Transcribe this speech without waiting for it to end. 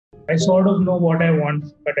I sort of know what I want,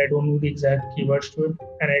 but I don't know the exact keywords to it,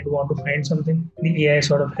 and I do want to find something. The AI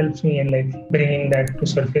sort of helps me in like bringing that to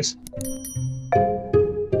surface.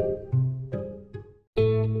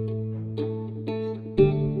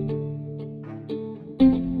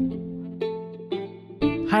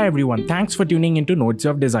 Hi everyone, thanks for tuning into Notes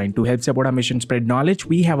of Design. To help support our mission spread knowledge,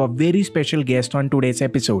 we have a very special guest on today's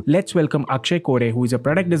episode. Let's welcome Akshay Kore, who is a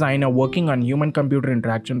product designer working on human-computer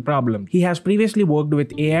interaction problems. He has previously worked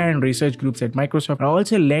with AI and research groups at Microsoft and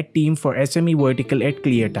also led team for SME vertical at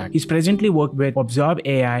Cleartax. He's presently worked with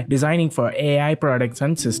Observe.ai, designing for AI products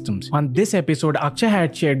and systems. On this episode, Akshay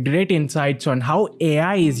had shared great insights on how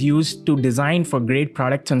AI is used to design for great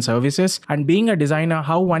products and services, and being a designer,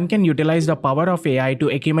 how one can utilize the power of AI to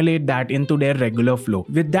accumulate that into their regular flow.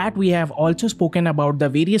 With that, we have also spoken about the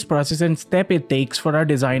various process and step it takes for a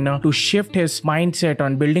designer to shift his mindset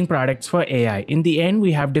on building products for AI. In the end,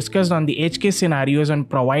 we have discussed on the edge case scenarios and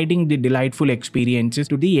providing the delightful experiences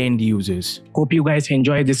to the end users. Hope you guys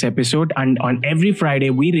enjoy this episode, and on every Friday,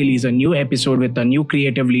 we release a new episode with a new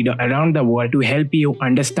creative leader around the world to help you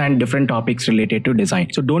understand different topics related to design.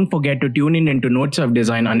 So don't forget to tune in into Notes of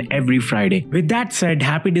Design on every Friday. With that said,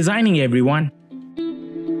 happy designing everyone.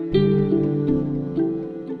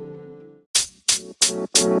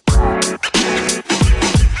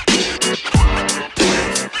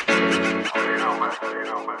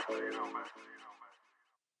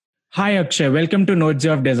 Hi Akshay, welcome to Notes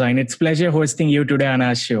of Design. It's a pleasure hosting you today on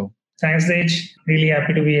our show. Thanks, Tej. Really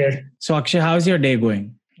happy to be here. So Akshay, how's your day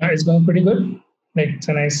going? It's going pretty good. Like it's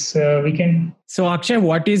a nice weekend. So Akshay,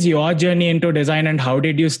 what is your journey into design and how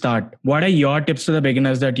did you start? What are your tips to the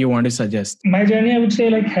beginners that you want to suggest? My journey, I would say,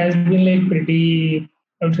 like has been like pretty,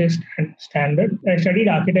 I would say, standard. I studied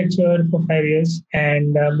architecture for 5 years,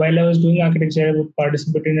 and while I was doing architecture, I would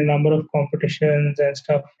participate in a number of competitions and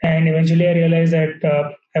stuff. And eventually, I realized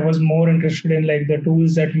that I was more interested in like the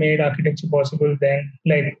tools that made architecture possible than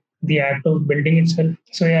like the act of building itself.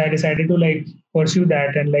 So yeah, I decided to like pursue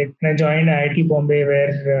that, and like I joined IIT Bombay,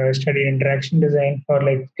 where I studied interaction design, or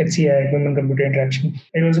like HCI, human computer interaction.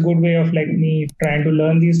 It was a good way of like me trying to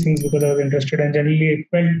learn these things because I was interested, and generally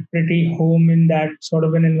felt pretty home in that sort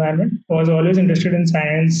of an environment. I was always interested in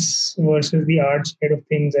science versus the arts side of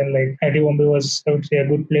things, and like IIT Bombay was, I would say, a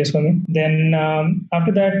good place for me. Then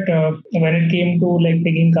after that, when it came to like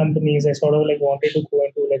picking companies, I sort of like wanted to go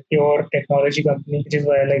into like pure technology company, which is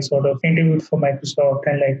why I like sort of interviewed for Microsoft,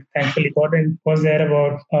 and like thankfully got in. Was there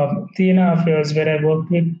about 3.5 years where I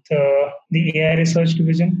worked with the AI research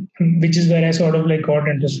division, which is where I sort of like got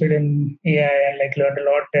interested in AI and like learned a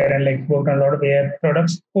lot there, and like worked on a lot of AI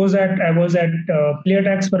products. Post that, I was at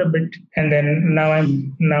Cleartax for a bit, and then now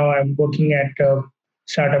I'm working at a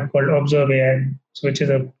startup called Observe.ai, which is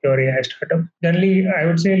a pure AI startup. Generally, I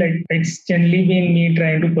would say like it's generally been me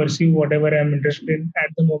trying to pursue whatever I'm interested in at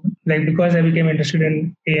the moment. Like because I became interested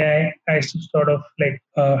in AI, I sort of like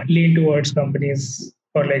lean towards companies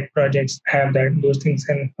or like projects have those things.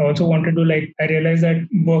 And I also wanted to like, I realized that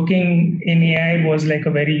working in AI was like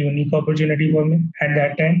a very unique opportunity for me at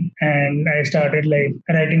that time. And I started like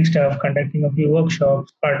writing stuff, conducting a few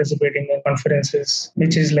workshops, participating in conferences,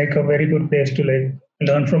 which is like a very good place to like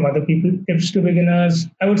learn from other people. Tips to beginners,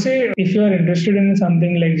 I would say if you are interested in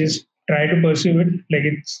something, like just try to pursue it. Like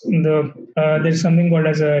it's there's something called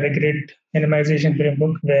as a regret minimization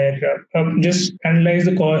framework, where just analyze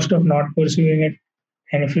the cost of not pursuing it.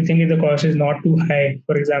 And if you think the cost is not too high,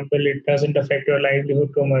 for example, it doesn't affect your livelihood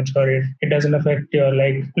too much, or it doesn't affect your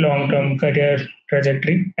like long-term career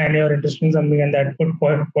trajectory, and you're interested in something and that could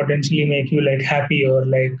potentially make you like happy or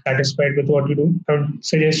like satisfied with what you do, I would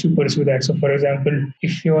suggest you pursue that. So for example,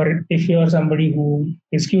 if you're somebody who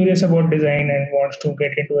is curious about design and wants to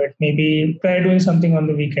get into it, maybe try doing something on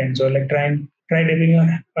the weekends, or like try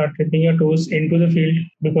dipping your toes into the field,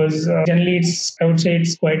 because generally I would say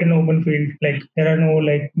it's quite an open field. Like there are no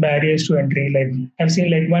like barriers to entry. Like I've seen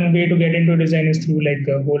like one way to get into design is through like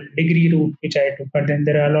the whole degree route, which I took. But then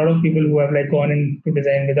there are a lot of people who have like gone into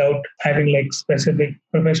design without having like specific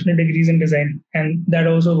professional degrees in design. And that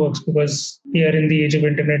also works because here in the age of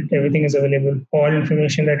internet, everything is available. All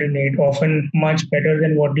information that you need, often much better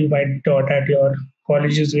than what you might be taught at your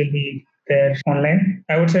colleges, will be there online.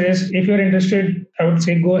 I would suggest if you're interested, I would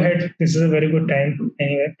say go ahead. This is a very good time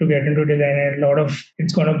anyway to get into design, and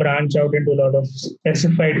it's going to branch out into a lot of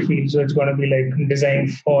specified fields. So it's going to be like design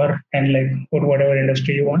for and like for whatever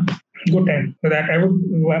industry you want. Good time. So that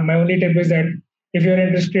my only tip is that if you're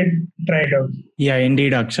interested, try it out. Yeah,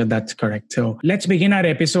 indeed, Akshay, that's correct. So let's begin our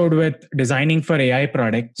episode with designing for AI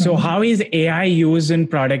products. So how is AI used in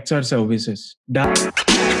products or services?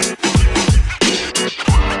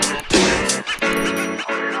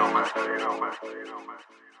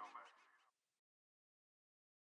 man.